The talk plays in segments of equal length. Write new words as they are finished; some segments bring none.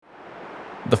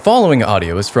The following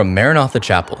audio is from Maranatha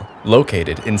Chapel,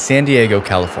 located in San Diego,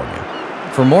 California.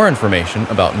 For more information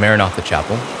about Maranatha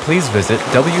Chapel, please visit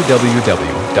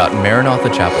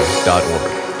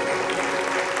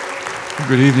www.maranathachapel.org.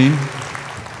 Good evening.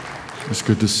 It's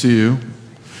good to see you.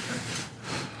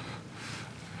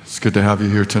 It's good to have you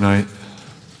here tonight.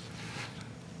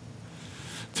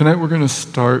 Tonight we're going to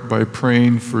start by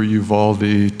praying for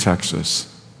Uvalde,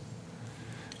 Texas.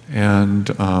 And,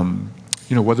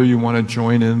 whether you want to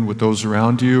join in with those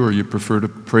around you or you prefer to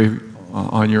pray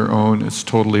on your own, it's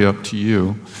totally up to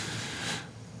you.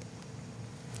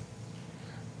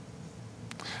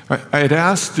 I had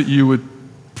asked that you would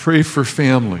pray for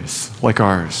families like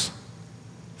ours,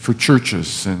 for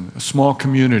churches and a small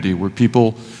community where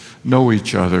people know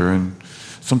each other. And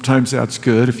sometimes that's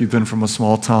good if you've been from a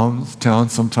small town.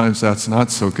 Sometimes that's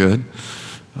not so good.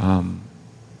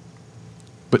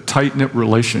 But tight-knit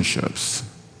relationships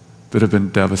that have been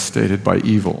devastated by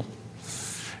evil.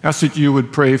 Ask that you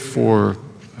would pray for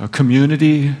a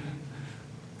community,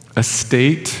 a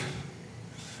state,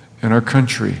 and our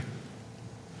country.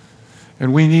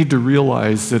 And we need to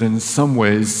realize that in some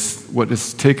ways, what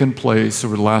has taken place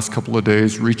over the last couple of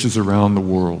days reaches around the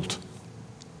world.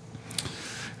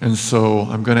 And so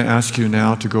I'm going to ask you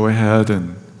now to go ahead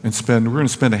and we're going to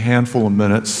spend a handful of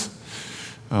minutes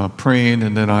praying,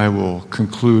 and then I will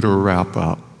conclude or wrap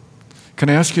up. Can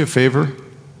I ask you a favor?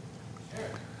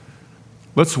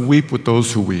 Let's weep with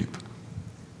those who weep.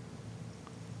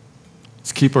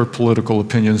 Let's keep our political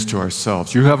opinions to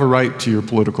ourselves. You have a right to your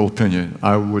political opinion.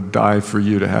 I would die for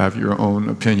you to have your own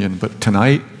opinion. But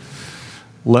tonight,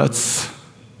 let's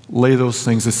lay those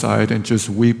things aside and just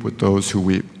weep with those who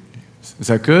weep. Is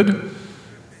that good?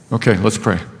 Okay, let's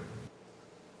pray.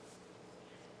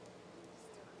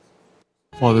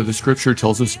 Father, the scripture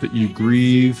tells us that you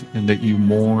grieve and that you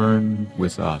mourn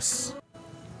with us,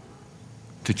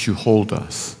 that you hold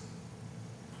us.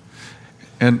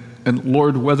 And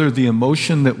Lord, whether the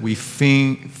emotion that we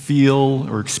feel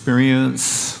or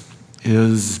experience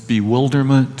is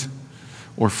bewilderment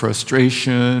or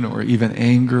frustration or even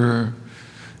anger,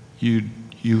 you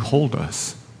hold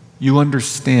us. You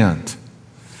understand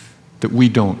that we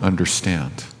don't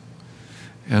understand.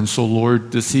 And so,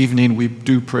 Lord, this evening we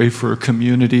do pray for a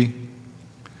community.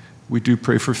 We do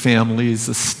pray for families,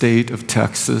 the state of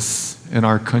Texas, and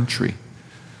our country.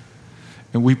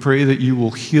 And we pray that you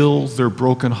will heal their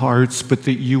broken hearts, but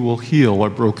that you will heal our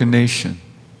broken nation.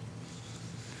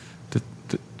 That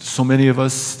so many of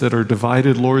us that are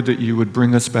divided, Lord, that you would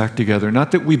bring us back together.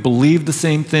 Not that we believe the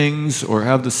same things or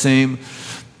have the same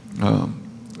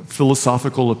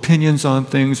philosophical opinions on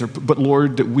things, but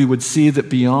Lord, that we would see that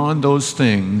beyond those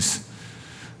things,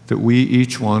 that we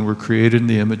each one were created in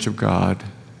the image of God,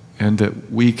 and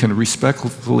that we can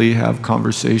respectfully have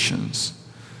conversations.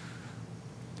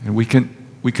 And we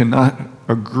cannot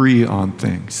agree on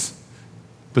things,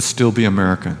 but still be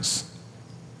Americans,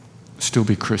 still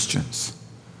be Christians.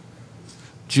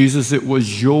 Jesus, it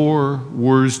was your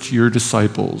words to your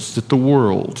disciples that the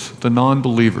world, the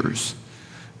non-believers,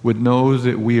 would know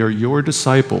that we are your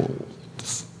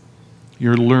disciples,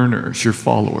 your learners, your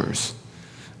followers,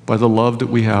 by the love that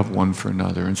we have one for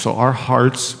another. And so our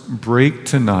hearts break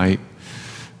tonight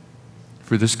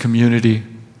for this community,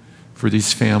 for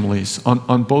these families,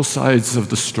 on both sides of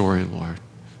the story, Lord.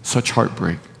 Such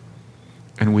heartbreak.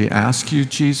 And we ask you,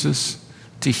 Jesus,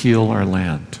 to heal our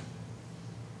land.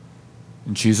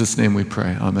 In Jesus' name we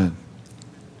pray. Amen.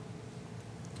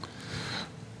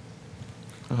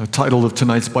 The title of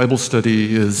tonight's Bible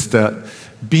study is that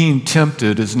being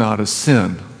tempted is not a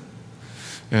sin.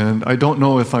 And I don't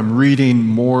know if I'm reading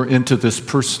more into this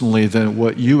personally than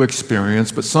what you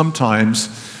experience, but sometimes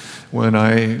when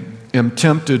I am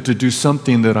tempted to do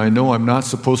something that I know I'm not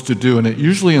supposed to do, and it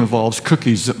usually involves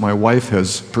cookies that my wife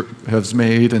has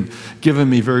made and given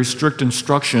me very strict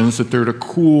instructions that they're to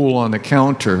cool on the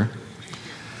counter.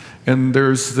 And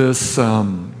there's this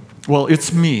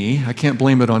it's me. I can't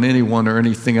blame it on anyone or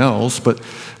anything else, but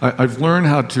I've learned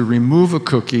how to remove a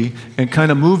cookie and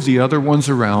kind of move the other ones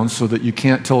around so that you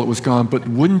can't tell it was gone. But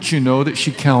wouldn't you know that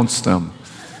she counts them?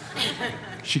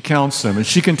 She counts them, and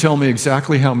she can tell me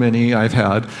exactly how many I've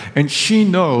had. And she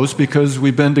knows, because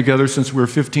we've been together since we were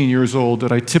 15 years old,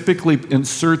 that I typically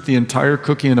insert the entire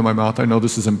cookie into my mouth. I know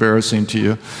this is embarrassing to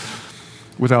you.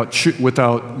 Without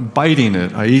biting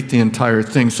it. I eat the entire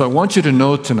thing. So I want you to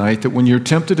know tonight that when you're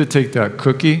tempted to take that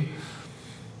cookie,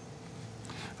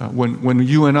 when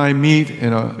you and I meet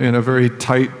in a very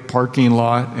tight parking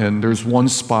lot and there's one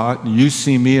spot, and you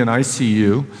see me and I see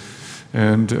you,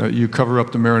 and you cover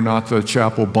up the Maranatha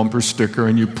Chapel bumper sticker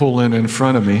and you pull in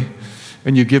front of me,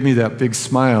 and you give me that big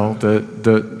smile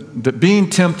that that being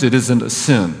tempted isn't a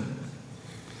sin.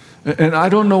 And I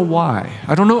don't know why.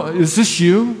 I don't know, is this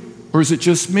you or is it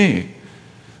just me?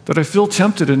 That I feel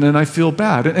tempted and then I feel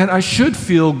bad. And I should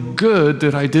feel good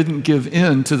that I didn't give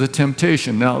in to the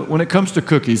temptation. Now, when it comes to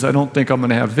cookies, I don't think I'm going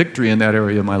to have victory in that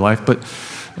area of my life, but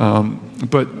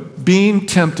being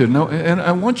tempted, and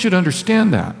I want you to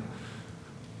understand that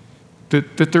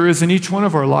there is in each one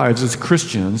of our lives as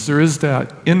Christians, there is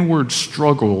that inward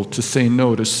struggle to say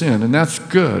no to sin, and that's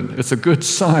good. It's a good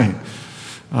sign.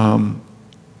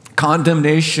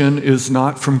 Condemnation is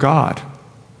not from God.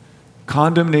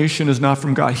 Condemnation is not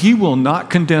from God. He will not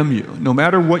condemn you, no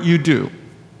matter what you do.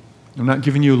 I'm not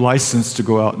giving you license to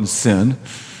go out and sin,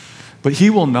 but He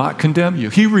will not condemn you.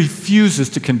 He refuses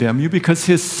to condemn you because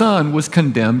His Son was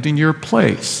condemned in your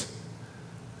place.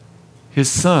 His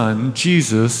Son,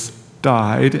 Jesus,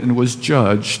 died and was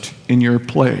judged in your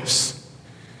place.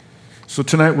 So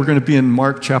tonight we're going to be in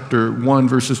Mark chapter 1,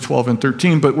 verses 12 and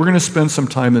 13, but we're going to spend some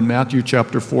time in Matthew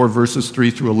chapter 4, verses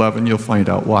 3 through 11. You'll find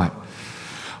out why.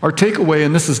 Our takeaway,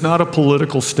 and this is not a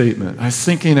political statement. I was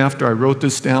thinking after I wrote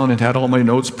this down and had all my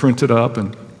notes printed up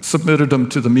and submitted them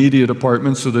to the media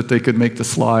department so that they could make the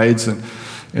slides and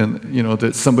you know,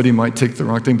 that somebody might take the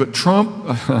wrong thing. But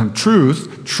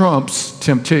truth trumps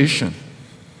temptation.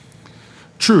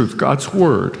 Truth, God's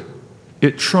word,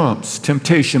 it trumps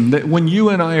temptation. That when you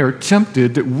and I are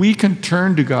tempted, that we can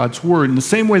turn to God's word in the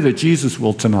same way that Jesus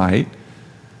will tonight,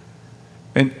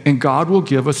 and God will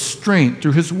give us strength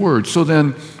through His word. So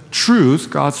then, truth,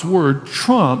 God's word,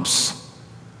 trumps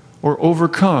or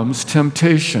overcomes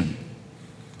temptation.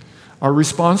 Our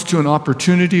response to an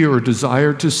opportunity or a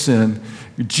desire to sin,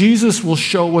 Jesus will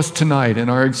show us tonight in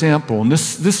our example. And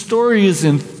this story is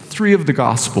in 3 of the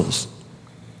Gospels.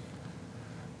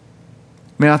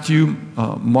 Matthew,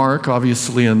 Mark,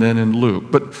 obviously, and then in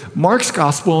Luke. But Mark's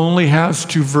gospel only has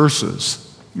 2 verses.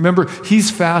 Remember,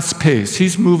 he's fast-paced.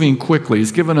 He's moving quickly.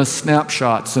 He's given us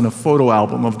snapshots and a photo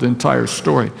album of the entire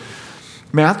story.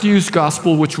 Matthew's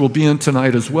gospel, which we'll be in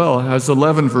tonight as well, has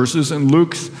 11 verses, and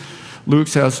Luke's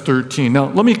has 13. Now,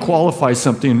 let me qualify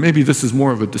something. Maybe this is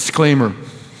more of a disclaimer.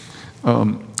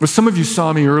 Some of you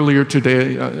saw me earlier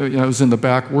today. I was in the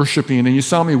back worshiping, and you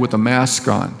saw me with a mask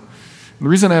on. The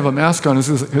reason I have a mask on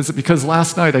is because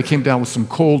last night I came down with some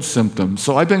cold symptoms.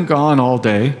 So I've been gone all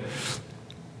day.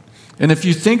 And if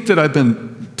you think that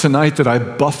tonight that I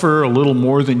buffer a little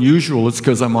more than usual, it's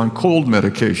because I'm on cold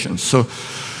medication. So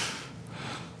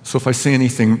if I say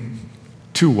anything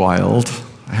too wild,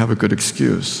 I have a good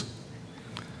excuse.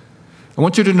 I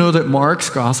want you to know that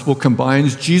Mark's gospel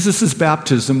combines Jesus'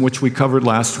 baptism, which we covered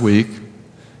last week,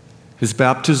 His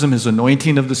baptism, His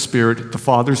anointing of the Spirit, the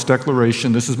Father's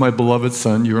declaration, "This is my beloved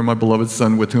Son, you are my beloved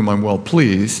Son with whom I'm well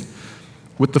pleased,"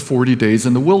 with the 40 days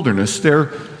in the wilderness.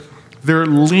 They're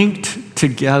linked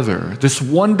together. This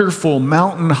wonderful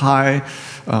mountaintop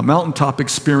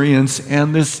experience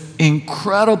and this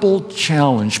incredible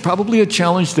challenge, probably a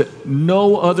challenge that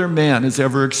no other man has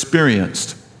ever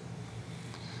experienced.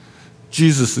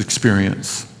 Jesus'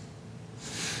 experience.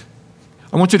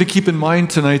 I want you to keep in mind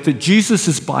tonight that Jesus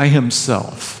is by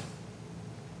Himself.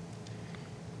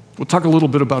 We'll talk a little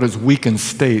bit about His weakened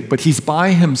state, but He's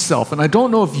by Himself. And I don't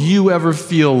know if you ever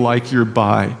feel like you're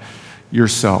by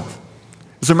yourself.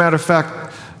 As a matter of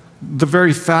fact, the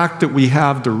very fact that we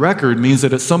have the record means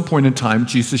that at some point in time,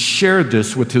 Jesus shared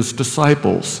this with His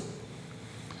disciples.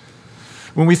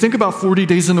 When we think about 40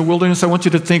 days in the wilderness, I want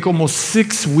you to think almost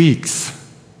 6 weeks.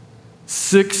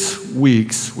 6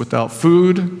 weeks without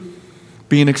food,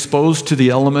 being exposed to the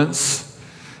elements,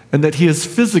 and that He is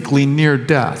physically near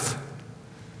death.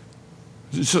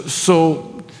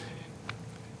 So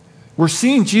we're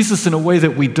seeing Jesus in a way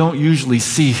that we don't usually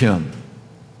see Him.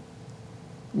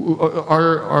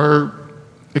 Our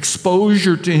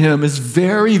exposure to Him is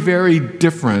very, very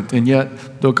different, and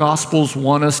yet the Gospels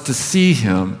want us to see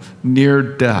Him near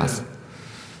death.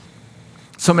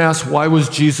 Some ask, why was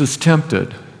Jesus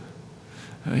tempted?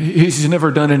 He's never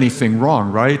done anything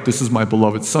wrong, right? This is my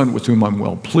beloved Son with whom I'm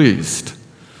well pleased.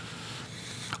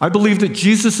 I believe that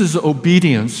Jesus'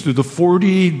 obedience through the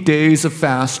 40 days of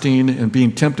fasting and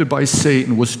being tempted by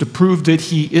Satan was to prove that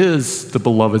He is the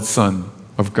beloved Son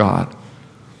of God.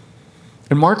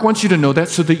 And Mark wants you to know that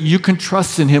so that you can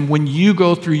trust in Him when you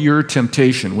go through your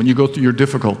temptation, when you go through your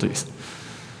difficulties.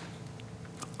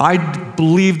 I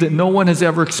believe that no one has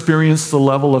ever experienced the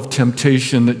level of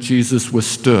temptation that Jesus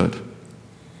withstood.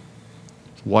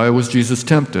 Why was Jesus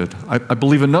tempted? I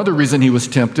believe another reason He was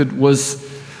tempted was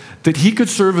that He could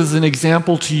serve as an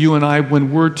example to you and I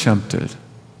when we're tempted.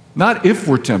 Not if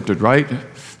we're tempted, right?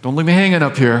 Don't leave me hanging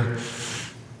up here.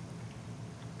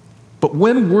 But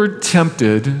when we're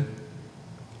tempted,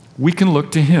 we can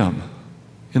look to him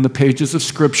in the pages of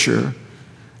Scripture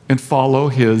and follow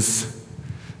his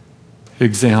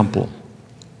example.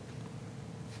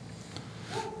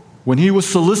 When he was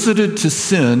solicited to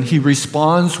sin, he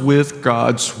responds with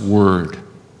God's word.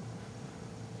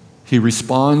 He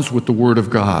responds with the word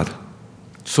of God.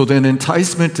 So then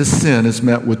enticement to sin is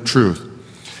met with truth.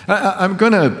 I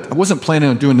wasn't planning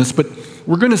on doing this, but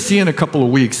we're going to see in a couple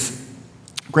of weeks,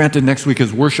 granted next week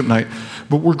is worship night,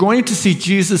 but we're going to see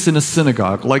Jesus in a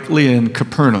synagogue, likely in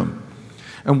Capernaum.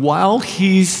 And while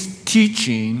he's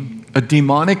teaching, a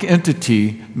demonic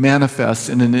entity manifests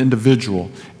in an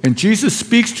individual. And Jesus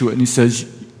speaks to it and he says,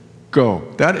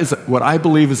 go. That is what I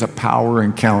believe is a power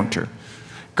encounter.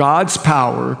 God's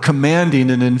power commanding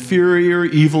an inferior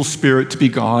evil spirit to be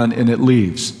gone, and it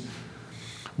leaves.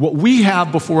 What we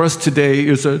have before us today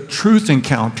is a truth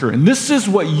encounter, and this is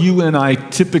what you and I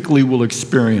typically will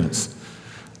experience,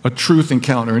 a truth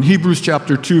encounter. In Hebrews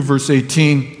chapter 2, verse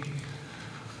 18,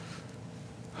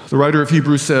 the writer of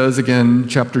Hebrews says, again,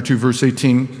 chapter 2, verse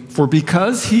 18, for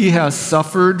because he has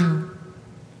suffered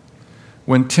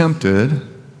when tempted,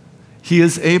 he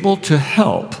is able to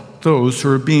help those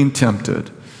who are being tempted.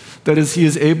 That is, he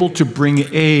is able to bring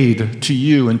aid to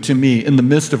you and to me in the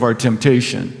midst of our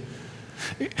temptation.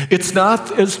 It's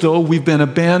not as though we've been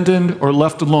abandoned or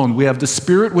left alone. We have the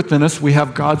Spirit within us, we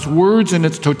have God's words in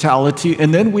its totality,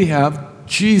 and then we have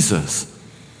Jesus.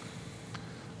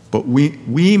 But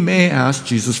we may ask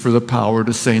Jesus for the power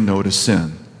to say no to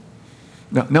sin.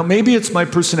 Now, maybe it's my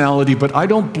personality, but I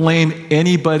don't blame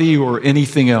anybody or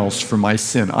anything else for my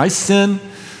sin. I sin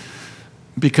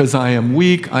because I am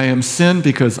weak. I am sin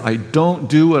because I don't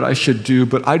do what I should do,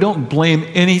 but I don't blame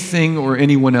anything or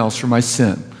anyone else for my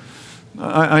sin.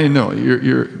 I know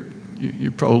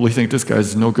you probably think this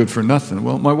guy's no good for nothing.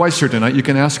 Well, my wife's here tonight. You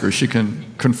can ask her. She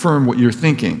can confirm what you're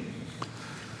thinking.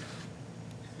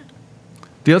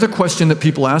 The other question that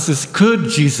people ask is, could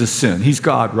Jesus sin? He's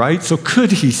God, right? So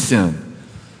could he sin?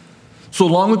 So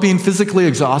along with being physically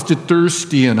exhausted,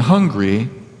 thirsty, and hungry,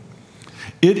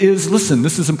 it is, listen,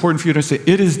 this is important for you to say,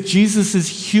 it is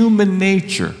Jesus' human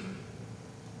nature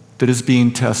that is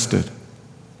being tested.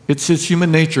 It's his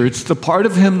human nature. It's the part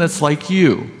of him that's like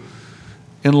you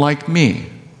and like me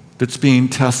that's being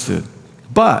tested.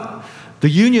 But the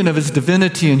union of his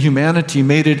divinity and humanity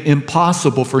made it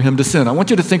impossible for him to sin. I want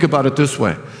you to think about it this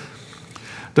way,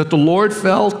 that the Lord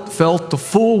felt the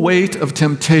full weight of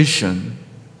temptation,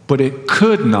 but it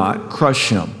could not crush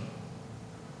him.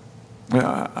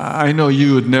 I know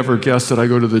you would never guess that I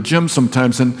go to the gym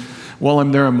sometimes, and while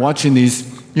I'm there, I'm watching these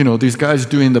guys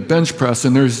doing the bench press,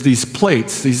 and there's these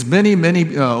plates, these many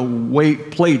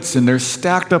weight plates, and they're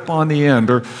stacked up on the end,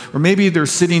 or maybe they're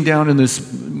sitting down in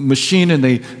this machine and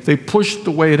they push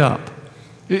the weight up.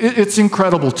 It's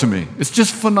incredible to me. It's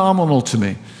just phenomenal to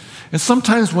me. And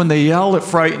sometimes when they yell, it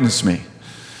frightens me.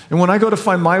 And when I go to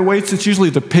find my weights, it's usually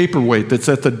the paperweight that's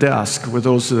at the desk with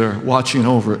those that are watching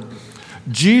over it.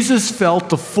 Jesus felt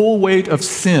the full weight of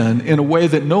sin in a way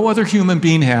that no other human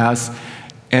being has,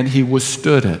 and he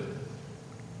withstood it.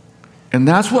 And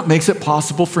that's what makes it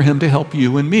possible for him to help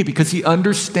you and me, because he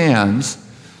understands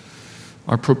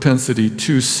our propensity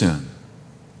to sin.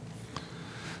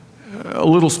 A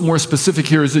little more specific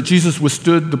here is that Jesus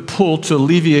withstood the pull to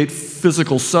alleviate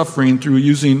physical suffering through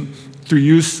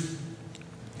use.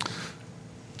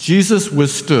 Jesus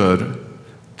withstood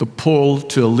the pull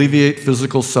to alleviate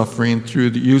physical suffering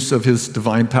through the use of his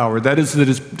divine power. That is, that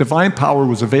his divine power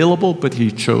was available, but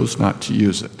he chose not to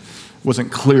use it. It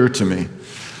wasn't clear to me.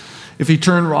 If he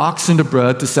turned rocks into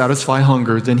bread to satisfy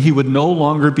hunger, then he would no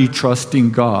longer be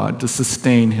trusting God to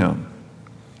sustain him.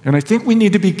 And I think we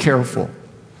need to be careful.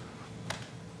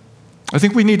 I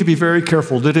think we need to be very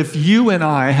careful that if you and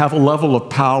I have a level of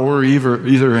power,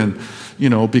 either in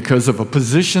because of a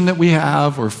position that we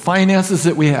have, or finances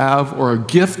that we have, or a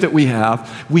gift that we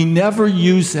have, we never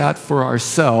use that for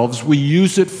ourselves. We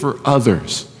use it for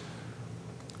others.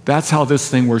 That's how this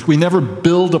thing works. We never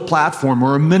build a platform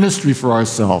or a ministry for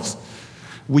ourselves.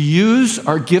 We use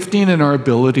our gifting and our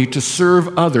ability to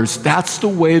serve others. That's the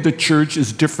way the church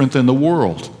is different than the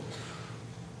world.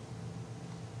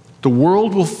 The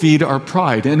world will feed our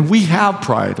pride, and we have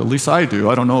pride. At least I do.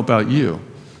 I don't know about you.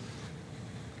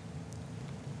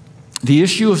 The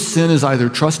issue of sin is either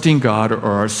trusting God or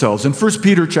ourselves. In 1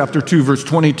 Peter chapter 2, verse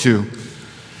 22,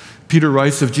 Peter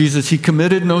writes of Jesus, he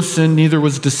committed no sin, neither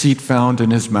was deceit found in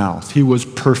his mouth. He was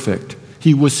perfect.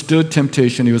 He withstood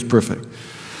temptation. He was perfect.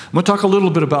 I'm going to talk a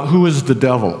little bit about who is the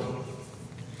devil.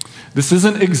 This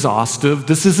isn't exhaustive.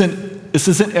 This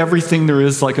isn't everything there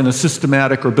is like in a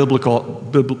systematic or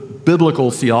biblical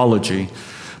theology.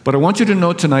 But I want you to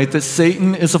know tonight that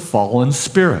Satan is a fallen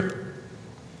spirit.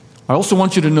 I also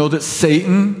want you to know that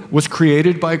Satan was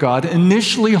created by God,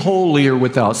 initially holy or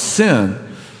without sin,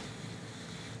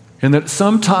 and that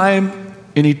sometime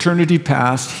in eternity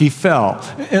past, he fell.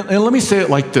 And let me say it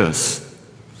like this,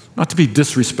 not to be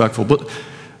disrespectful, but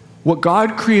what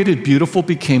God created beautiful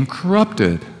became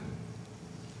corrupted.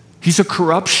 He's a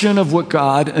corruption of what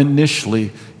God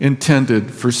initially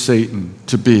intended for Satan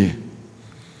to be.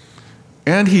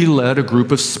 And he led a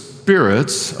group of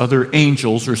spirits, other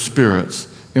angels or spirits,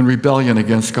 in rebellion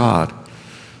against God.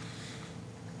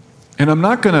 And I'm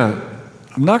not going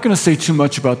to say too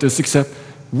much about this, except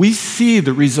we see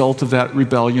the result of that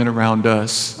rebellion around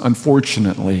us,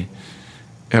 unfortunately,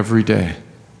 every day.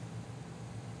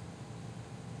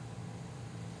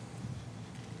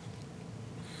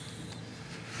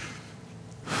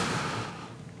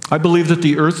 I believe that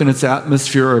the earth and its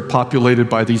atmosphere are populated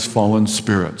by these fallen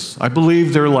spirits. I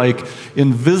believe they're like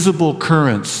invisible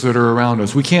currents that are around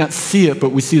us. We can't see it,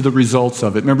 but we see the results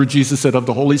of it. Remember Jesus said of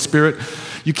the Holy Spirit,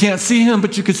 you can't see him,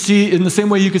 but you could see, in the same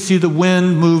way you could see the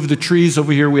wind move the trees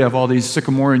over here. We have all these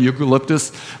sycamore and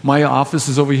eucalyptus. My office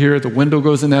is over here. The window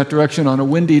goes in that direction on a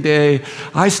windy day.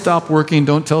 I stop working,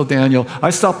 don't tell Daniel. I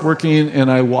stop working and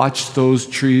I watch those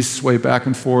trees sway back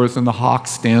and forth and the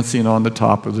hawks dancing on the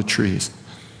top of the trees.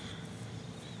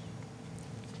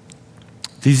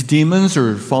 These demons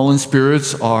or fallen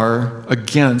spirits are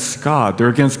against God. They're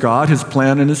against God, his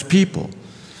plan, and his people.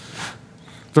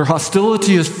 Their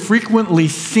hostility is frequently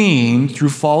seen through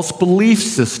false belief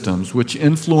systems, which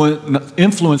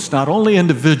influence not only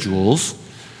individuals,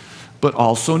 but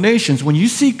also nations. When you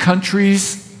see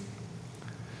countries,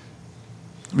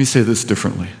 let me say this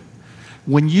differently.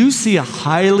 When you see a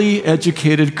highly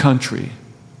educated country,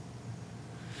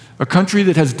 a country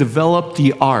that has developed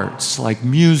the arts, like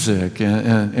music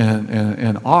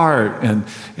and art,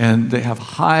 and they have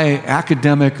high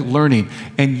academic learning,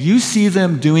 and you see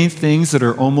them doing things that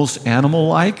are almost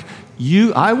animal-like,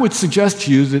 I would suggest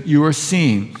to you that you are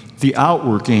seeing the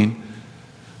outworking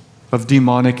of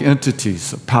demonic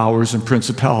entities, of powers and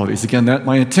principalities. Again,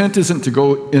 my intent isn't to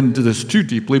go into this too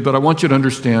deeply, but I want you to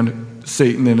understand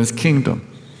Satan and his kingdom.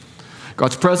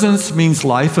 God's presence means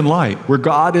life and light. Where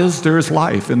God is, there is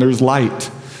life and there's light.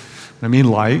 I mean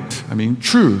light, I mean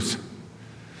truth.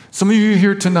 Some of you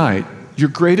here tonight, your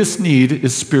greatest need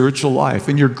is spiritual life,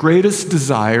 and your greatest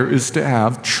desire is to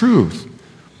have truth.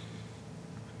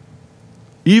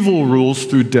 Evil rules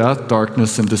through death,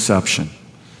 darkness, and deception.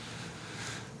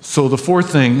 So the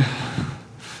fourth thing,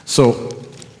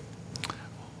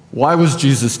 why was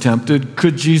Jesus tempted?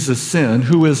 Could Jesus sin?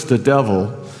 Who is the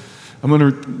devil?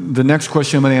 The next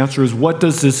question I'm going to answer is, what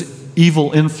does this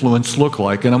evil influence look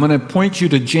like? And I'm going to point you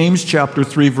to James chapter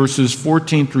 3, verses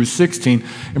 14 through 16.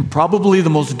 And probably the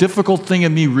most difficult thing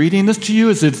in me reading this to you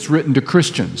is it's written to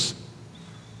Christians.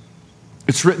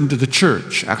 It's written to the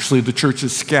church. Actually, the church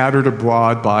is scattered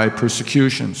abroad by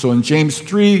persecution. So in James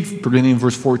 3, beginning in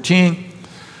verse 14,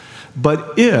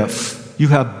 but if you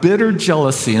have bitter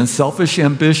jealousy and selfish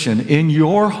ambition in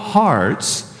your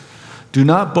hearts, do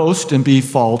not boast and be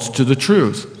false to the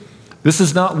truth. This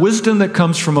is not wisdom that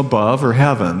comes from above or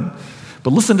heaven.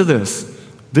 But listen to this.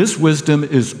 This wisdom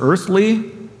is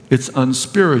earthly, it's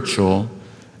unspiritual,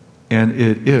 and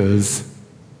it is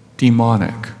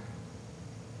demonic.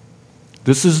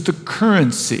 This is the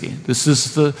currency. This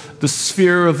is the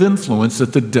sphere of influence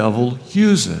that the devil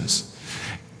uses.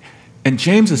 And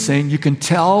James is saying you can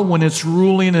tell when it's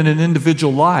ruling in an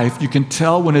individual life. You can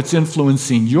tell when it's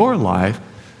influencing your life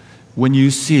when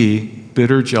you see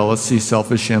bitter jealousy,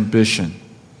 selfish ambition.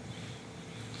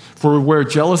 For where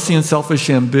jealousy and selfish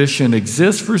ambition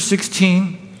exist, verse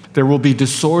 16, there will be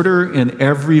disorder in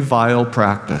every vile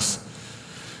practice.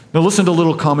 Now listen to a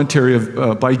little commentary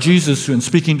by Jesus in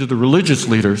speaking to the religious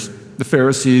leaders, the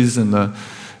Pharisees and the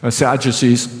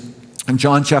Sadducees, in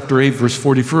John chapter 8, verse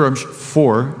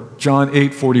 44, John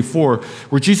 8, 44,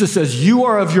 where Jesus says, you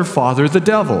are of your father, the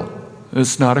devil.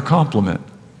 It's not a compliment.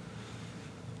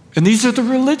 And these are the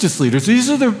religious leaders. These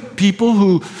are the people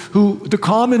who the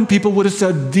common people would have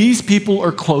said, these people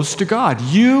are close to God.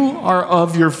 You are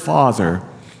of your father,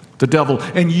 the devil,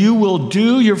 and you will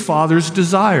do your father's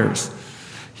desires.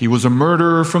 He was a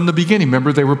murderer from the beginning.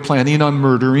 Remember, they were planning on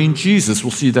murdering Jesus.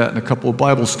 We'll see that in a couple of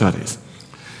Bible studies.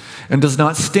 And does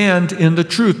not stand in the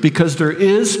truth, because there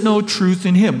is no truth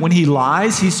in him. When he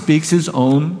lies, he speaks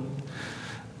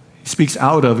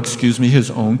out of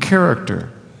his own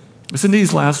character. Listen to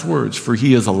these last words. For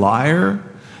he is a liar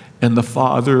and the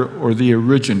father or the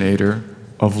originator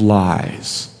of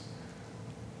lies.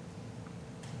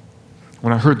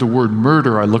 When I heard the word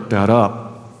murder, I looked that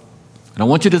up. And And I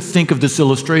want you to think of this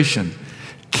illustration.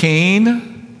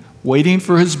 Cain, waiting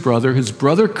for his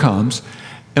brother comes,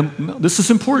 and this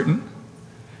is important.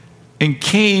 And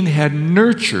Cain had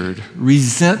nurtured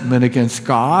resentment against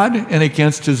God and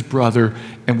against his brother.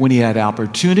 And when he had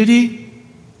opportunity,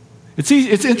 it's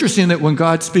interesting that when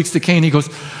God speaks to Cain, he goes,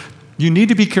 you need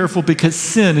to be careful because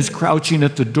sin is crouching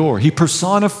at the door. He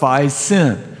personifies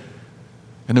sin.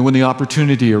 And then when the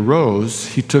opportunity arose,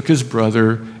 he took his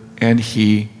brother and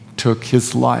he took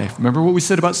his life. Remember what we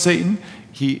said about Satan?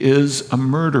 He is a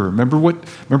murderer. Remember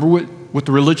what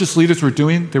the religious leaders were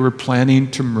doing? They were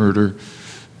planning to murder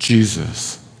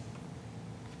Jesus.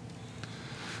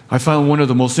 I found one of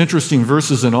the most interesting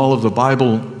verses in all of the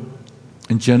Bible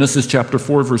in Genesis chapter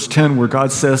 4, verse 10, where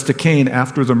God says to Cain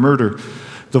after the murder,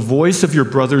 the voice of your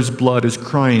brother's blood is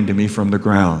crying to me from the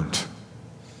ground.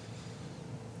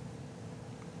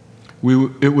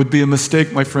 It would be a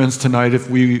mistake, my friends, tonight if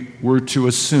we were to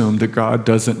assume that God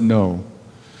doesn't know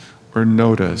or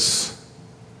notice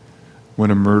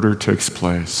when a murder takes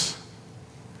place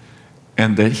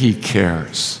and that he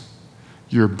cares.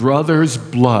 Your brother's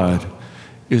blood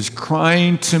is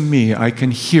crying to me. I can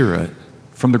hear it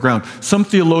from the ground. Some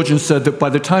theologians said that by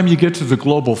the time you get to the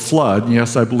global flood,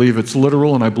 yes, I believe it's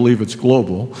literal and I believe it's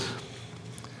global,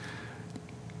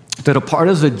 that a part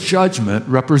of the judgment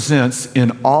represents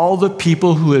in all the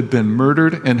people who had been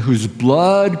murdered and whose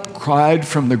blood cried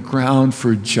from the ground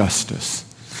for justice.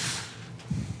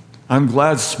 I'm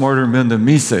glad smarter men than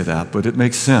me say that, but it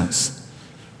makes sense.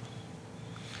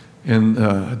 In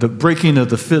the breaking of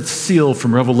the fifth seal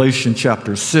from Revelation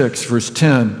chapter 6, verse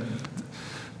 10,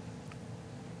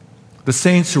 the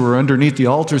saints who are underneath the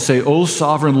altar say, O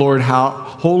sovereign Lord, how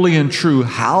holy and true,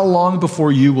 how long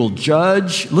before you will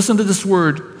judge, listen to this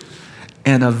word,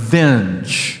 and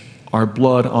avenge our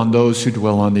blood on those who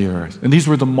dwell on the earth. And these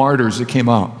were the martyrs that came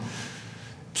out.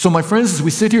 So my friends, as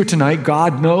we sit here tonight,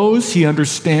 God knows, he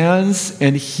understands,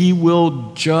 and he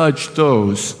will judge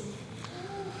those.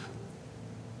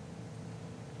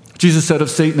 Jesus said of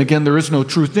Satan, again, there is no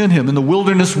truth in him. In the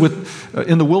wilderness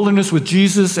with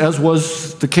Jesus, as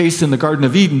was the case in the Garden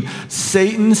of Eden,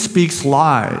 Satan speaks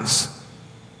lies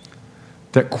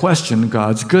that question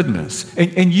God's goodness.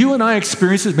 And you and I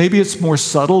experience it. Maybe it's more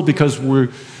subtle because we're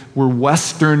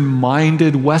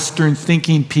Western-minded,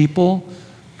 Western-thinking people.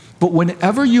 But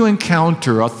whenever you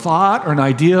encounter a thought or an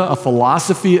idea, a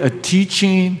philosophy, a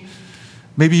teaching,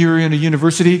 maybe you're in a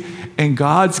university and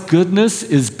God's goodness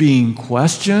is being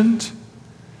questioned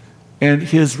and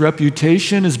his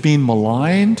reputation is being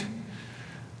maligned,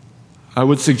 I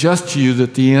would suggest to you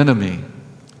that the enemy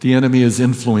is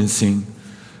influencing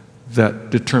that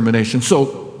determination.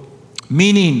 So,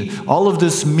 all of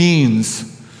this means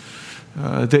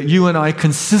that you and I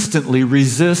consistently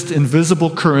resist invisible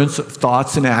currents of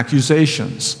thoughts and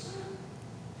accusations.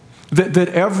 That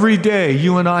every day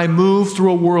you and I move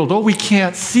through a world, we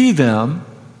can't see them,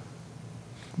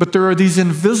 but there are these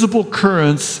invisible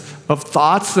currents of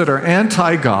thoughts that are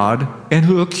anti-God and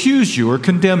who accuse you or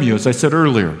condemn you, as I said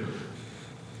earlier.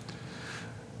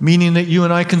 Meaning that you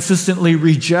and I consistently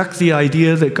reject the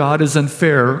idea that God is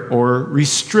unfair or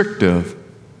restrictive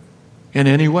in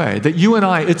any way. That you and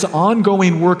I, it's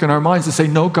ongoing work in our minds to say,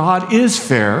 no, God is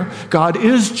fair, God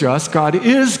is just, God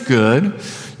is good.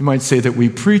 You might say that we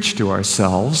preach to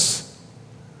ourselves.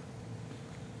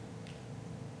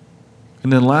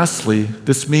 And then lastly,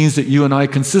 this means that you and I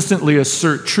consistently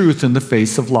assert truth in the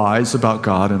face of lies about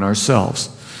God and ourselves.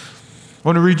 I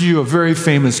want to read you a very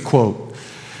famous quote.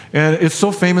 And it's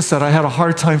so famous that I had a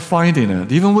hard time finding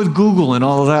it, even with Google and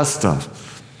all of that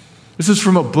stuff. This is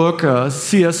from a book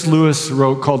C.S. Lewis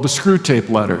wrote called The Screwtape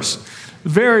Letters.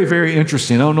 Very, very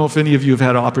interesting. I don't know if any of you have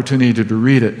had an opportunity to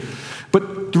read it.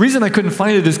 But the reason I couldn't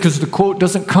find it is because the quote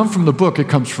doesn't come from the book, it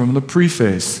comes from the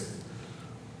preface.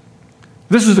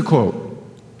 This is the quote.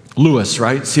 Lewis,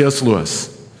 right? C.S.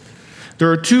 Lewis.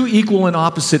 There are two equal and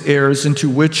opposite errors into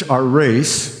which our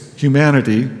race,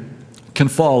 humanity, can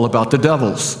fall about the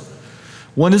devils.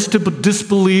 One is to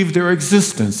disbelieve their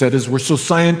existence. That is, we're so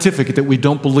scientific that we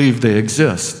don't believe they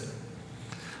exist.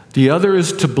 The other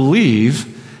is to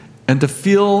believe and to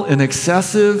feel an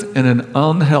excessive and an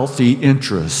unhealthy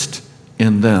interest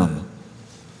in them.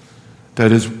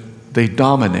 That is, they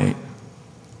dominate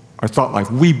our thought life.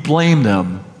 We blame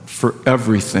them for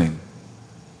everything.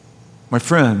 My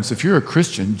friends, if you're a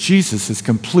Christian, Jesus has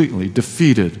completely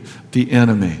defeated the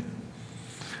enemy.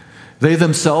 They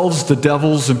themselves, the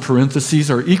devils in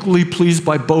parentheses, are equally pleased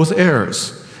by both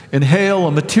errors and hail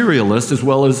a materialist as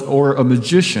well as or a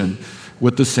magician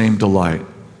with the same delight.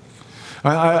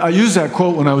 I used that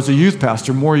quote when I was a youth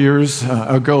pastor more years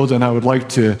ago than I would like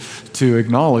to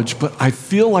acknowledge, but I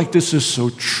feel like this is so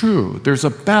true. There's a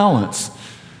balance.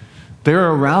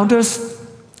 They're around us.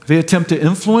 They attempt to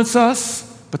influence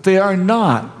us, but they are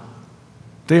not.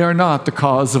 They are not the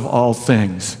cause of all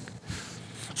things.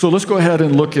 So let's go ahead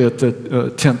and look at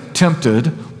the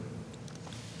tempted.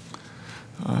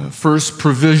 First,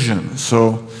 provision.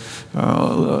 So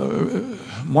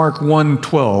Mark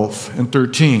 1:12 and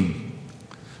 13.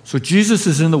 So Jesus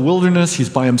is in the wilderness. He's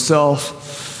by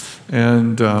himself.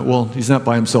 And, he's not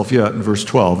by himself yet in verse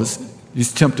 12.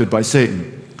 He's tempted by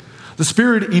Satan. The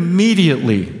Spirit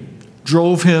immediately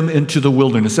drove him into the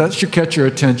wilderness. That should catch your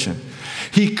attention.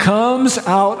 He comes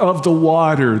out of the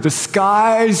water. The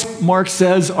skies, Mark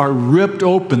says, are ripped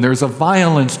open. There's a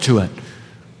violence to it.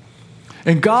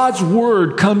 And God's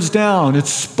word comes down. It's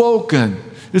spoken.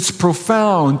 It's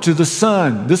profound to the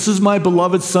Son. This is my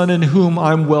beloved Son in whom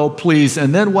I'm well pleased.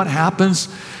 And then what happens?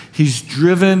 He's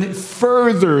driven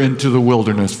further into the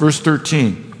wilderness. Verse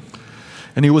 13.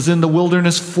 And he was in the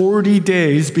wilderness 40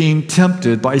 days being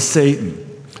tempted by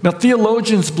Satan. Now,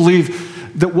 theologians believe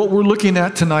that what we're looking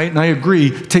at tonight, and I agree,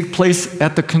 take place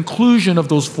at the conclusion of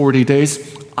those 40 days.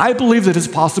 I believe that it's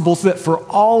possible that for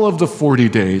all of the 40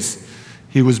 days,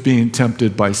 he was being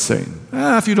tempted by Satan.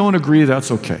 If you don't agree,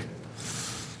 that's okay.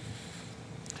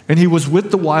 And he was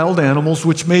with the wild animals,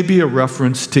 which may be a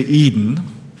reference to Eden,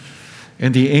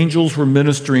 and the angels were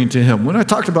ministering to him. When I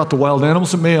talked about the wild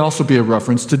animals, it may also be a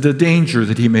reference to the danger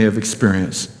that he may have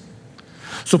experienced.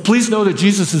 So please know that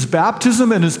Jesus'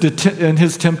 baptism and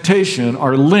his temptation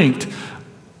are linked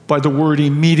by the word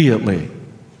immediately.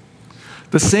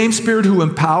 The same Spirit who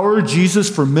empowered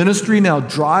Jesus for ministry now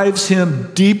drives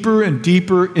him deeper and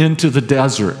deeper into the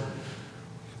desert.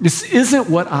 This isn't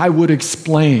what I would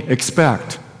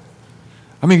expect.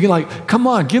 I mean, like, come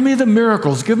on, give me the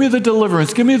miracles, give me the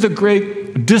deliverance, give me the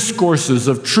great discourses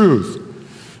of truth.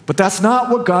 But that's not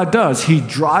what God does. He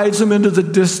drives him into the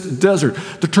desert.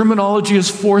 The terminology is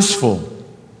forceful.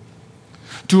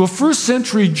 To a first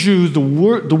century Jew, the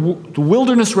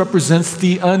wilderness represents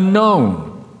the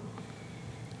unknown,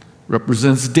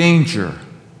 represents danger.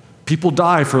 People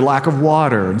die for lack of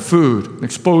water and food, and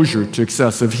exposure to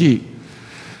excessive heat.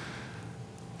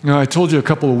 You know, I told you a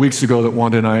couple of weeks ago that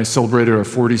Wanda and I celebrated our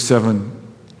 47th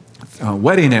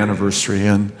wedding anniversary.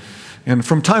 And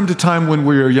from time to time when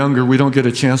we were younger, we don't get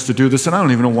a chance to do this. And I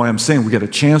don't even know why I'm saying we get a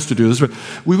chance to do this, but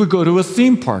we would go to a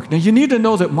theme park. Now, you need to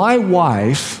know that my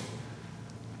wife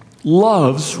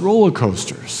loves roller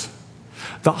coasters.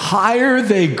 The higher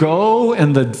they go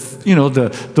and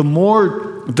the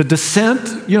more the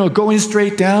descent, going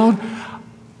straight down,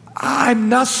 I'm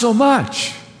not so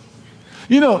much.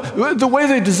 You know, the way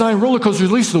they design roller coasters,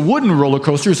 at least the wooden roller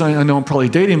coasters, I know I'm probably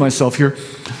dating myself here,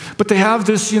 but they have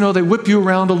this, they whip you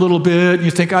around a little bit, and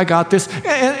you think, I got this,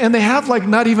 and they have like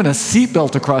not even a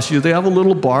seatbelt across you. They have a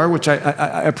little bar, which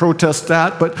I protest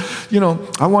that, but,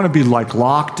 I want to be like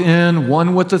locked in,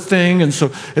 one with the thing, and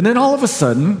then all of a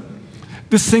sudden,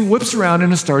 this thing whips around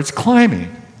and it starts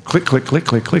climbing. Click, click, click,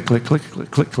 click, click, click, click,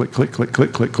 click, click, click, click, click,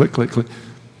 click, click, click, click, click.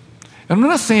 And I'm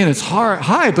not saying it's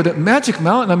high, but at Magic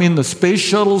Mountain, I mean, the space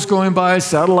shuttle's going by,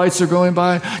 satellites are going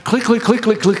by. Click, click, click,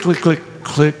 click, click, click, click,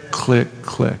 click, click,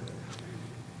 click.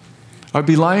 I'd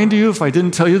be lying to you if I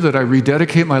didn't tell you that I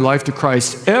rededicate my life to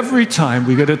Christ every time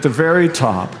we get at the very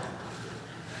top.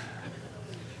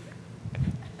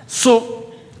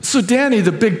 So Danny,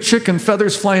 the big chicken,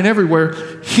 feathers flying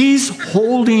everywhere, he's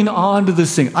holding on to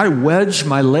this thing. I wedge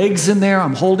my legs in there,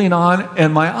 I'm holding on,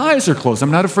 and my eyes are closed.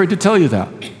 I'm not afraid to tell you that.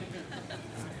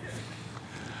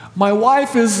 My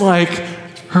wife is like,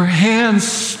 her hands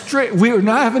straight.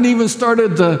 Haven't even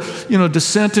started the,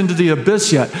 descent into the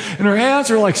abyss yet. And her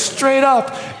hands are like straight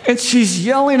up, and she's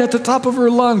yelling at the top of her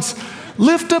lungs,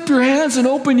 lift up your hands and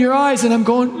open your eyes. And I'm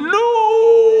going,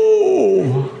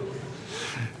 no!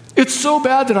 It's so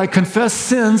bad that I confess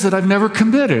sins that I've never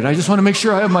committed. I just want to make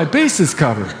sure I have my bases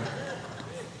covered.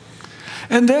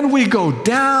 And then we go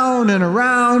down and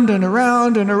around and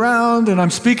around and around, and I'm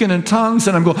speaking in tongues,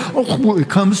 and I'm going, oh, it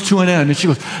comes to an end. And she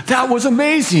goes, that was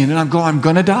amazing. And I'm going, I'm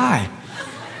going to die.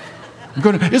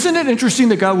 Isn't it interesting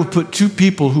that God would put two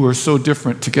people who are so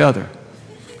different together?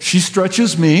 She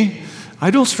stretches me. I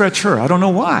don't stretch her. I don't know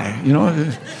why,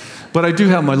 but I do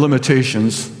have my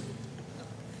limitations.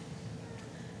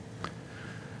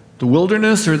 The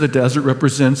wilderness or the desert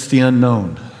represents the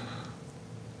unknown.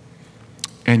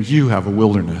 And you have a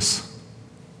wilderness.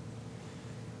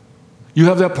 You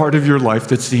have that part of your life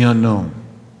that's the unknown.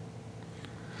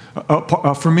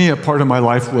 For me, a part of my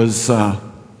life was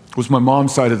my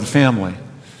mom's side of the family.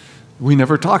 We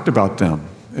never talked about them.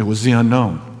 It was the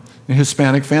unknown. In a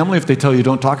Hispanic family, if they tell you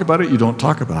don't talk about it, you don't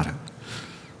talk about it.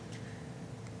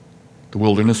 The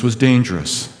wilderness was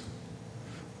dangerous.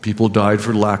 People died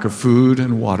for lack of food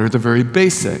and water, the very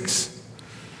basics.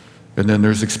 And then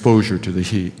there's exposure to the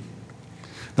heat.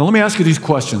 Now let me ask you these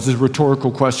questions. These are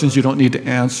rhetorical questions. You don't need to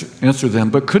answer them.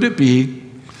 But could it be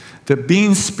that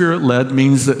being Spirit-led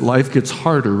means that life gets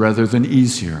harder rather than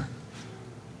easier?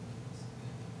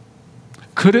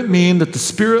 Could it mean that the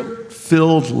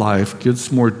Spirit-filled life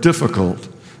gets more difficult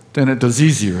than it does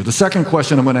easier? The second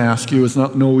question I'm going to ask you is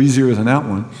no easier than that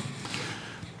one.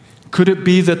 Could it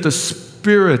be that the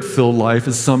Spirit-filled life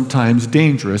is sometimes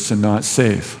dangerous and not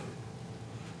safe?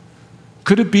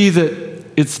 Could it be that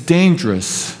it's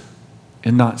dangerous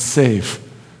and not safe?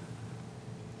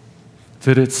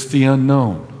 That it's the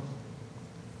unknown?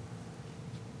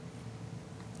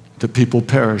 That people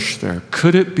perish there?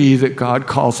 Could it be that God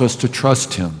calls us to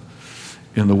trust Him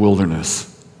in the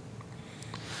wilderness?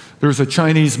 There's a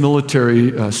Chinese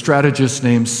military strategist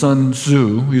named Sun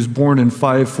Tzu. He was born in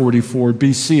 544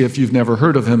 BC, if you've never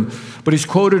heard of him. But he's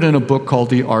quoted in a book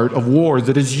called The Art of War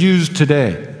that is used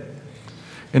today.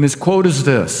 And his quote is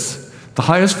this: the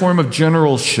highest form of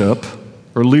generalship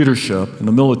or leadership in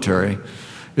the military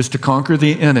is to conquer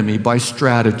the enemy by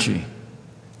strategy,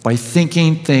 by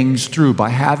thinking things through, by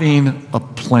having a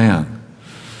plan.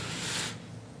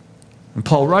 And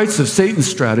Paul writes of Satan's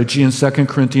strategy in 2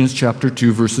 Corinthians chapter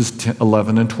 2, verses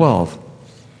 11 and 12.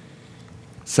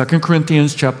 2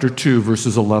 Corinthians chapter 2,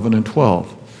 verses 11 and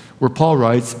 12, where Paul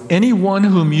writes, "Anyone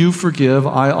whom you forgive,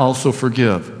 I also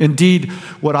forgive. Indeed,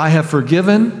 what I have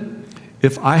forgiven,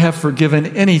 if I have forgiven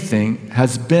anything,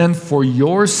 has been for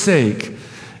your sake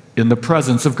in the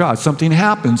presence of God." Something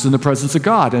happens in the presence of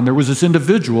God. And there was this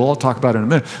individual, I'll talk about it in a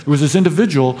minute, there was this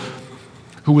individual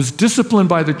who was disciplined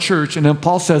by the church, and then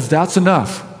Paul says, that's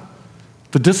enough.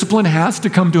 The discipline has to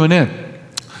come to an end.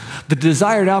 The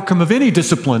desired outcome of any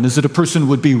discipline is that a person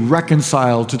would be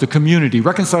reconciled to the community,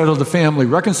 reconciled to the family,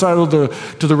 reconciled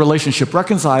to the relationship,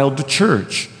 reconciled to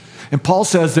church. And Paul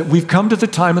says that we've come to the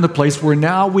time and the place where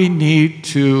now we need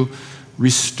to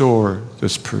restore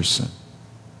this person.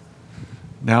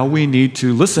 Now we need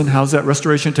to, listen, how's that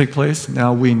restoration take place?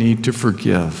 Now we need to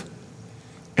forgive.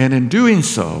 And in doing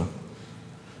so,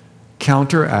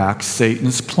 counteract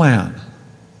Satan's plan.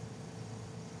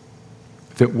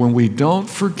 That when we don't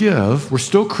forgive, we're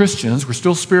still Christians, we're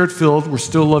still Spirit-filled, we're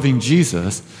still loving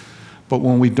Jesus, but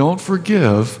when we don't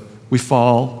forgive, we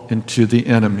fall into the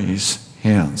enemy's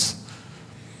hands.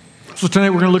 So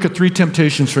tonight we're going to look at three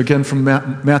temptations, from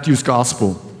Matthew's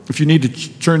Gospel. If you need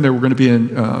to turn there, we're going to be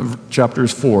in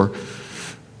chapters 4.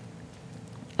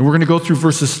 And we're going to go through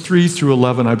verses 3 through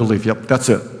 11, I believe. Yep, that's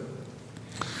it.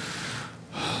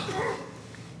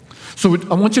 So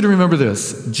I want you to remember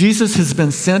this. Jesus has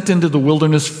been sent into the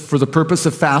wilderness for the purpose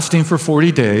of fasting for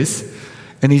 40 days,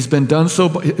 and he's been done so,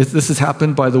 this has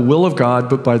happened by the will of God,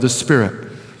 but by the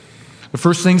Spirit. The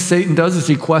first thing Satan does is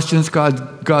he questions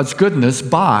God's goodness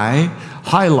by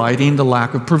highlighting the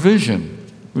lack of provision.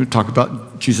 We talk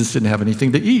about Jesus didn't have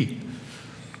anything to eat.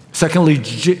 Secondly,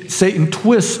 Satan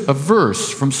twists a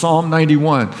verse from Psalm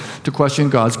 91 to question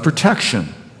God's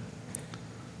protection.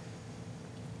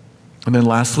 And then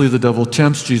lastly, the devil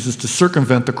tempts Jesus to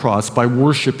circumvent the cross by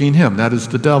worshiping him. That is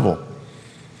the devil.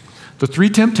 The three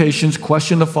temptations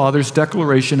question the Father's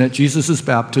declaration at Jesus'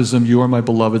 baptism, "You are my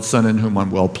beloved Son in whom I'm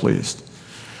well pleased."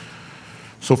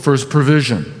 So first,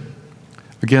 provision.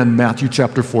 Again, Matthew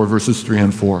chapter 4, verses 3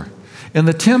 and 4. And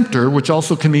the tempter, which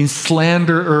also can mean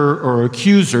slanderer or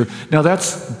accuser. Now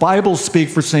that's Bible speak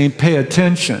for saying pay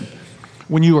attention.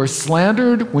 When you are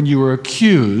slandered, when you are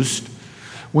accused,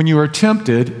 when you are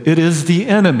tempted, it is the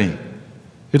enemy.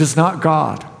 It is not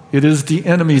God. It is the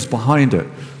enemies behind it.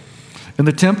 And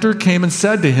the tempter came and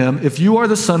said to him, "If you are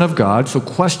the Son of God," so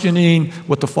questioning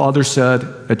what the Father said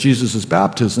at Jesus'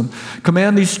 baptism,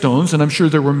 "command these stones," and I'm sure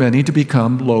there were many, "to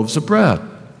become loaves of bread."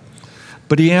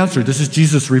 But he answered, this is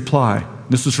Jesus' reply.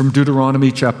 This is from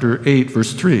Deuteronomy chapter 8,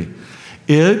 verse 3.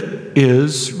 "It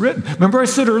is written." Remember I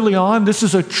said early on, this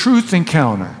is a truth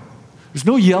encounter. There's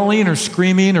no yelling or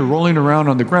screaming or rolling around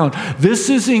on the ground. This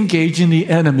is engaging the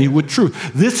enemy with truth.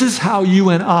 This is how you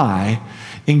and I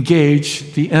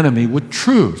engage the enemy with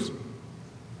truth.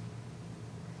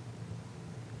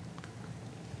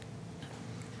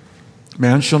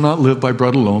 "Man shall not live by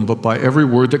bread alone, but by every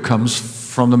word that comes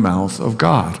from the mouth of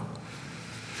God."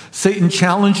 Satan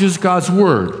challenges God's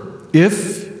word.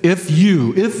 If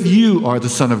you are the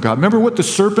Son of God. Remember what the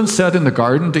serpent said in the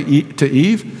garden to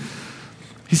Eve?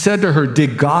 He said to her,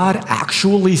 "Did God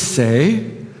actually say,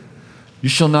 'You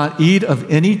shall not eat of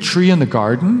any tree in the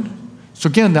garden'?" So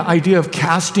again, the idea of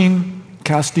casting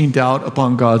casting doubt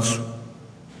upon God's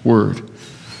word.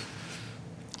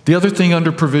 The other thing under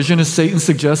provision is Satan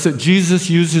suggests that Jesus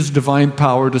used his divine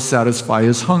power to satisfy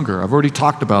his hunger. I've already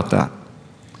talked about that.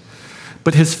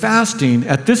 But his fasting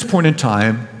at this point in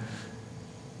time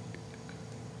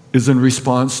is in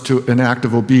response to an act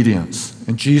of obedience.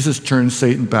 And Jesus turns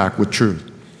Satan back with truth.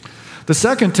 The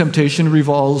second temptation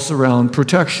revolves around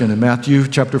protection in Matthew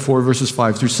chapter 4, verses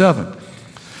 5 through 7.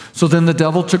 So then the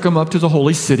devil took him up to the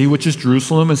holy city, which is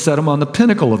Jerusalem, and set him on the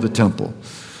pinnacle of the temple.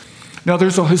 Now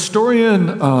there's a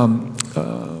historian,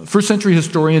 first century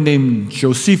historian named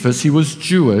Josephus. He was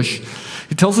Jewish.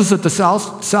 He tells us that the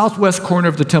southwest corner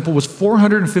of the temple was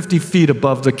 450 feet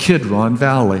above the Kidron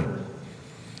Valley,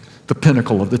 the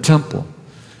pinnacle of the temple.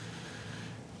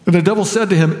 And the devil said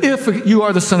to him, if you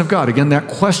are the Son of God, again, that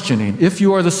questioning, if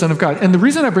you are the Son of God. And the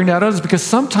reason I bring that up is because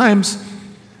sometimes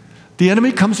the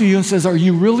enemy comes to you and says, are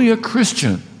you really a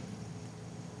Christian?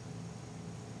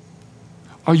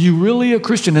 Are you really a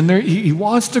Christian? And he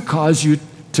wants to cause you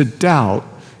to doubt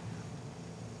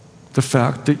the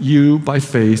fact that you, by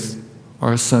faith,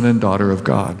 are a son and daughter of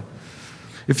God.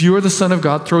 If you are the Son of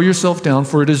God, throw yourself down,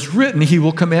 for it is written, he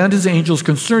will command his angels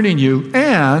concerning you,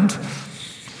 and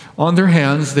on their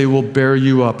hands they will bear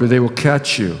you up, or they will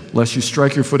catch you, lest you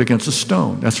strike your foot against a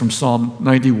stone. That's from Psalm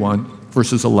 91,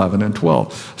 verses 11 and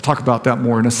 12. I'll talk about that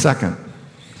more in a second.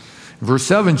 In verse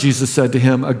 7, Jesus said to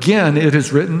him, again, it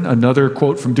is written, another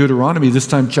quote from Deuteronomy, this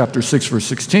time chapter 6, verse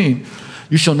 16,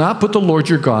 you shall not put the Lord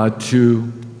your God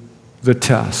to the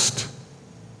test.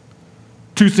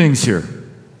 Two things here.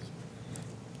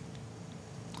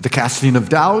 The casting of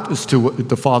doubt as to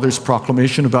the Father's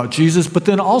proclamation about Jesus, but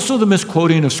then also the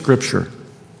misquoting of Scripture.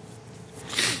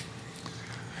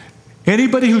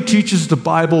 Anybody who teaches the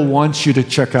Bible wants you to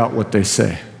check out what they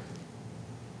say.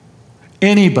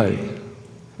 Anybody.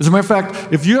 As a matter of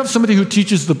fact, if you have somebody who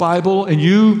teaches the Bible and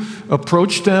you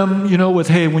approach them, with,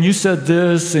 hey, when you said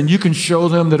this, and you can show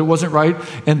them that it wasn't right,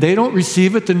 and they don't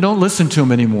receive it, then don't listen to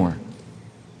them anymore.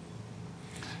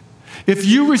 If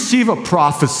you receive a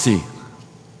prophecy,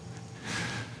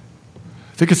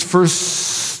 I think it's 1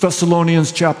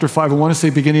 Thessalonians chapter 5, I want to say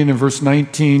beginning in verse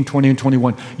 19, 20, and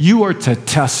 21, you are to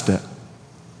test it.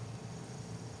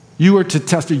 You are to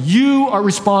test it. You are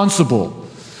responsible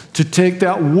to take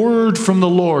that word from the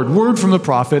Lord, word from the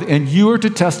prophet, and you are to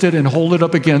test it and hold it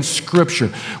up against Scripture.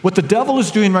 What the devil is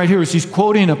doing right here is he's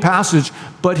quoting a passage,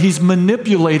 but he's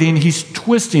manipulating, he's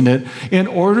twisting it in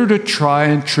order to try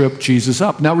and trip Jesus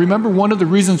up. Now remember, one of the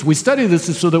reasons we study this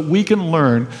is so that we can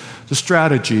learn the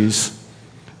strategies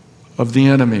of the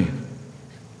enemy.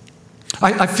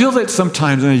 I feel that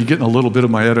sometimes, and you're getting a little bit of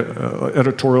my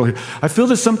editorial here, I feel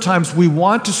that sometimes we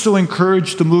want to so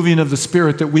encourage the moving of the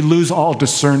Spirit that we lose all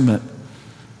discernment.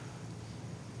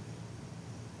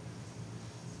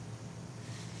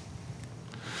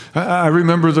 I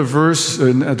remember the verse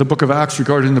in the book of Acts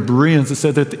regarding the Bereans that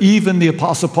said that even the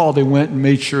Apostle Paul, they went and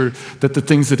made sure that the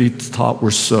things that he taught were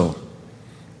so.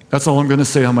 That's all I'm going to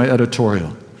say on my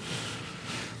editorial.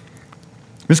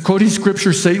 Misquoting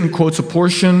Scripture, Satan quotes a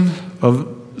portion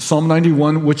of Psalm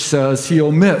 91, which says, he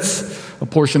omits a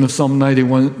portion of Psalm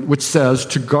 91, which says,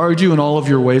 to guard you in all of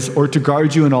your ways, or to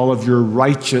guard you in all of your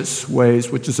righteous ways,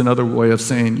 which is another way of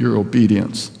saying your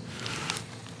obedience.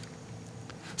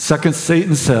 Second,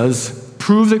 Satan says,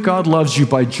 prove that God loves you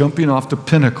by jumping off the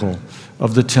pinnacle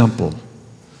of the temple.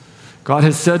 God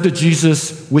has said to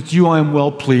Jesus, with you I am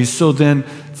well pleased, so then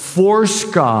force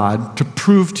God to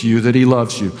prove to you that he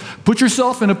loves you. Put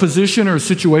yourself in a position or a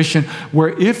situation where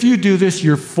if you do this,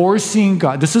 you're forcing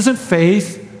God. This isn't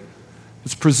faith,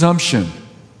 it's presumption.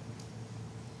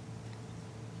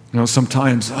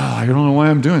 Sometimes, I don't know why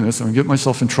I'm doing this. I'm going to get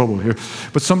myself in trouble here.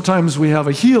 But sometimes we have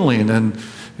a healing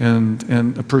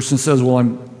and a person says, well,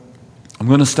 I'm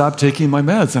going to stop taking my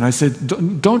meds. And I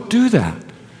said, don't do that.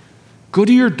 Go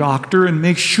to your doctor and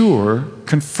make sure,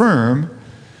 confirm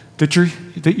that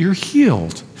you're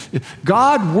healed.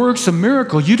 God works a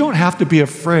miracle. You don't have to be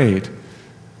afraid.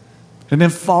 And then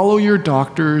follow your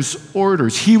doctor's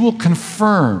orders. He will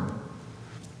confirm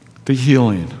the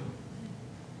healing.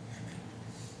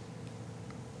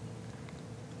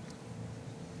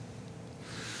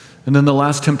 And then the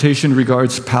last temptation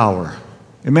regards power.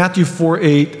 In Matthew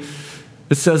 4:8,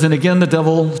 it says, and again the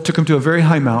devil took him to a very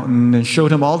high mountain and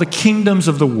showed him all the kingdoms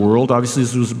of the world. Obviously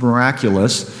this was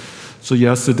miraculous. So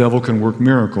yes, the devil can work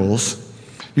miracles.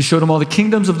 He showed him all the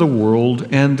kingdoms of the world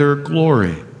and their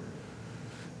glory.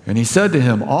 And he said to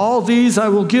him, all these I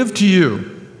will give to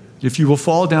you if you will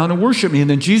fall down and worship me. And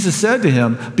then Jesus said to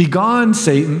him, begone,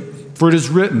 Satan, for it is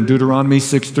written, Deuteronomy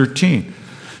 6:13.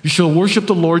 You shall worship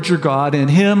the Lord your God, and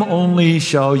him only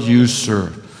shall you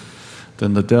serve.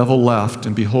 Then the devil left,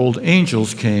 and behold,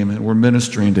 angels came and were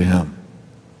ministering to him.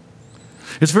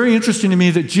 It's very interesting to me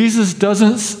that Jesus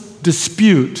doesn't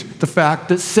dispute the fact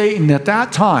that Satan at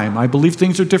that time, I believe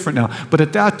things are different now, but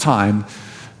at that time,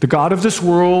 the god of this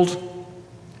world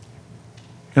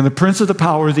and the prince of the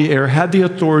power of the air had the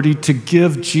authority to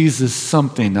give Jesus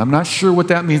something. I'm not sure what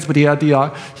that means, but he had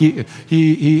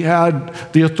he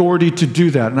had the authority to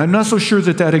do that. And I'm not so sure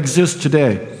that that exists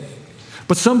today.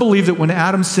 But some believe that when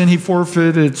Adam sinned, he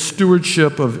forfeited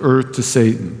stewardship of earth to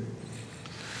Satan.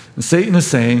 And Satan is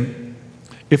saying,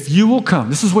 if you will come,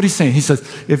 this is what he's saying. He says,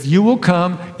 if you will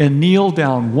come and kneel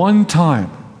down one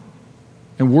time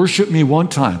and worship me one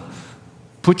time,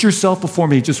 put yourself before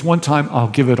me just one time, I'll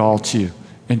give it all to you.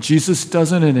 And Jesus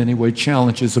doesn't in any way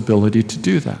challenge his ability to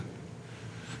do that.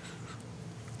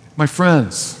 My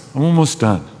friends, I'm almost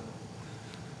done.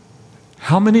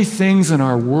 How many things in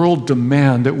our world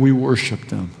demand that we worship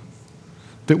them?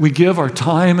 That we give our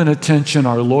time and attention,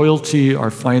 our loyalty,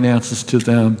 our finances to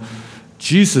them?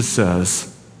 Jesus says,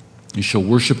 you shall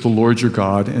worship the Lord your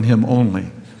God, and him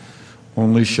only.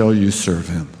 Only shall you serve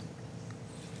him.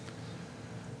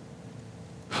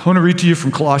 I want to read to you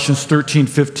from Colossians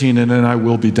 13:15, and then I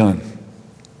will be done.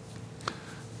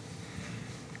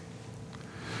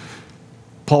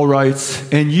 Paul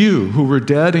writes, and you who were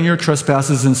dead in your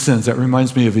trespasses and sins, that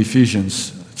reminds me of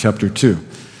Ephesians chapter 2.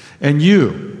 And you,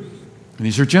 and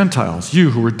these are Gentiles,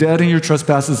 you who were dead in your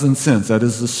trespasses and sins, that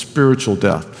is the spiritual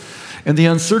death, and the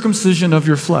uncircumcision of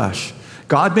your flesh,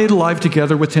 God made alive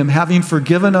together with him, having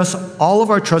forgiven us all of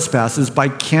our trespasses by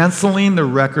canceling the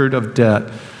record of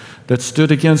debt that stood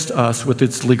against us with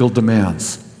its legal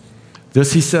demands.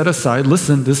 This he set aside,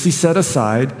 listen, this he set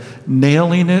aside,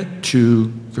 nailing it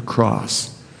to the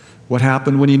cross. What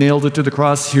happened when he nailed it to the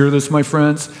cross? Hear this, my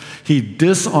friends. He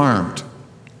disarmed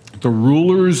the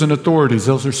rulers and authorities.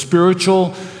 Those are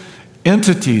spiritual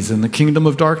entities in the kingdom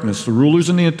of darkness, the rulers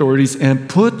and the authorities, and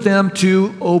put them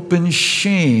to open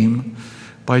shame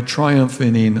by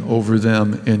triumphing over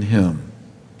them in him.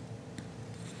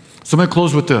 So I'm going to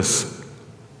close with this.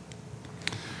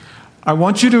 I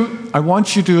want you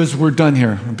to, as we're done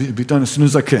here, I'll be done as soon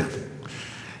as I can.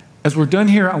 As we're done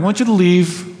here, I want you to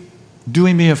leave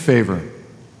doing me a favor.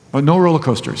 No roller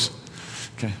coasters.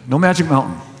 Okay, no Magic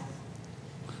Mountain.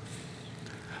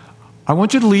 I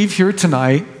want you to leave here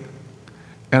tonight,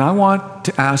 and I want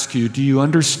to ask you, do you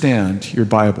understand your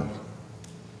Bible?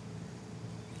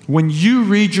 When you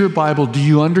read your Bible, do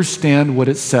you understand what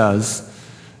it says?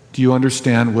 Do you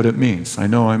understand what it means? I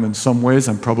know in some ways,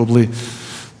 I'm probably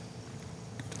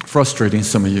frustrating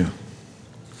some of you.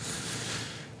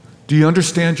 Do you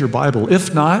understand your Bible?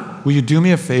 If not, will you do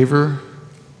me a favor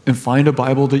and find a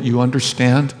Bible that you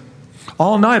understand?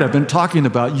 All night I've been talking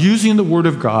about using the Word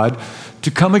of God to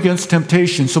come against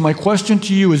temptation. So my question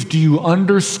to you is, do you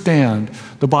understand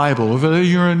the Bible? Whether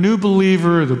you're a new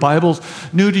believer, the Bible's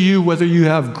new to you, whether you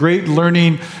have great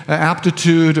learning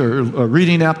aptitude or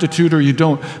reading aptitude or you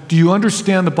don't, do you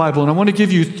understand the Bible? And I want to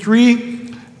give you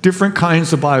 3 different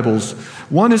kinds of Bibles.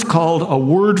 One is called a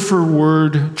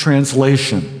word-for-word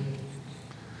translation.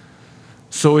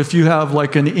 So if you have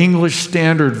like an English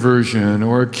Standard Version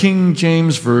or a King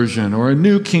James Version or a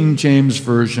New King James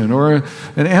Version or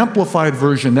an Amplified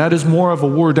Version, that is more of a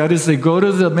word. That is, they go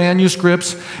to the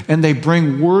manuscripts and they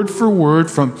bring word for word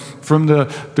from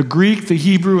the Greek, the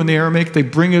Hebrew, and the Aramaic, they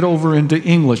bring it over into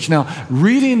English. Now,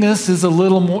 reading this is you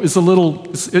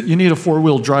need a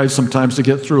 4-wheel drive sometimes to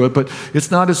get through it, but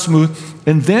it's not as smooth.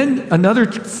 And then another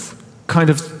kind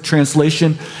of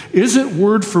translation isn't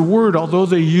word for word, although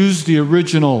they use the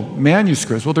original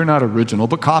manuscripts. Well, they're not original,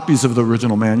 but copies of the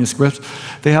original manuscripts.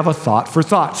 They have a thought for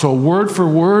thought. So word for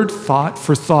word, thought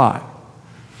for thought.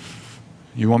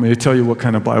 You want me to tell you what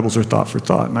kind of Bibles are thought for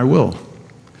thought? And I will.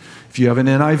 If you have an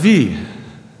NIV,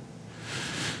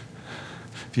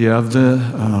 if you have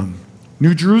the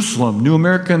New Jerusalem, New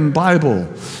American Bible,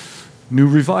 New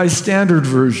Revised Standard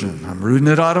Version. I'm reading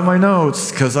it out of my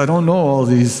notes because I don't know all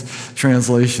these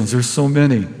translations. There's so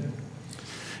many.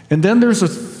 And then there's a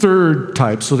third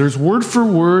type. So there's word for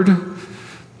word.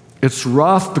 It's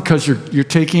rough because you're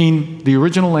taking the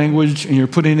original language and you're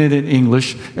putting it in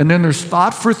English. And then there's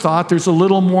thought for thought. There's a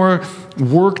little more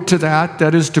work to that.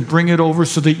 That is to bring it over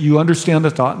so that you understand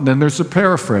the thought. And then there's a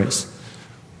paraphrase.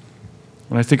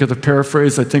 When I think of the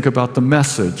paraphrase, I think about the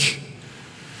Message.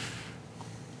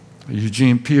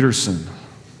 Eugene Peterson.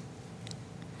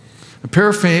 The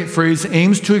paraphrase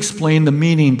aims to explain the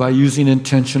meaning by using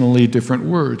intentionally different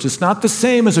words. It's not the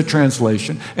same as a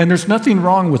translation, and there's nothing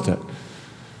wrong with it.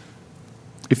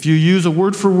 If you use a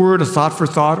word for word, a thought for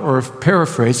thought, or a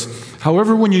paraphrase,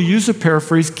 however, when you use a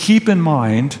paraphrase, keep in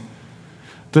mind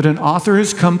that an author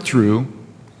has come through,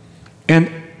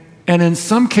 and in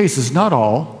some cases, not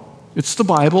all, it's the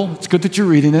Bible, it's good that you're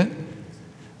reading it.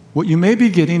 What you may be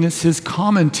getting is his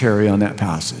commentary on that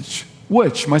passage,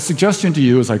 which my suggestion to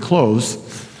you as I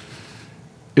close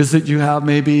is that you have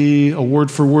maybe a word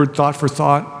for word, thought for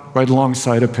thought, right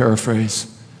alongside a paraphrase,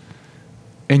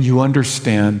 and you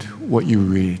understand what you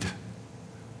read.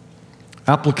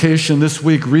 Application this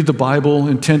week, read the Bible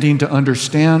intending to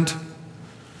understand.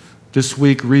 This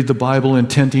week, read the Bible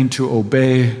intending to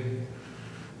obey.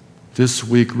 This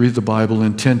week, read the Bible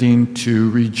intending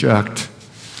to reject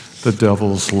the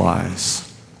devil's lies.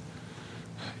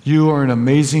 You are an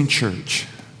amazing church.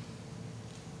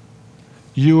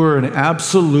 You are an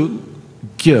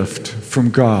absolute gift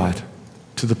from God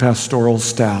to the pastoral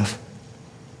staff.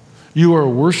 You are a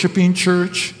worshiping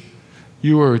church.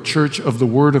 You are a church of the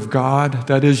Word of God.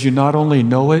 That is, you not only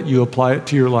know it, you apply it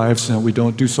to your lives. Now, we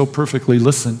don't do so perfectly.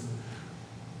 Listen.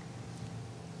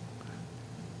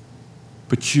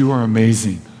 But you are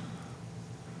amazing.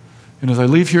 And as I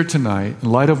leave here tonight,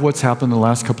 in light of what's happened in the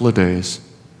last couple of days,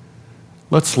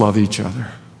 let's love each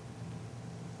other.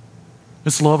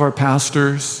 Let's love our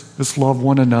pastors. Let's love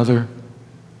one another.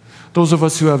 Those of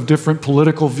us who have different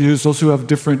political views, those who have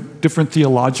different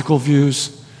theological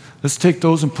views, let's take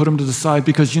those and put them to the side,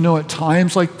 because at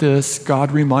times like this,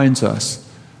 God reminds us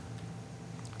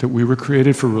that we were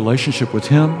created for relationship with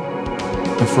Him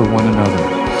and for one another.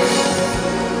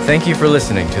 Thank you for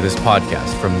listening to this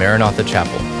podcast from Maranatha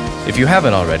Chapel. If you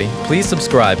haven't already, please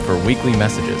subscribe for weekly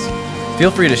messages.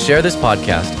 Feel free to share this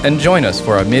podcast and join us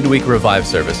for our midweek Revive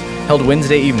service held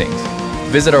Wednesday evenings.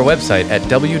 Visit our website at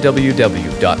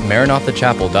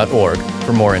www.maranathachapel.org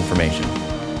for more information.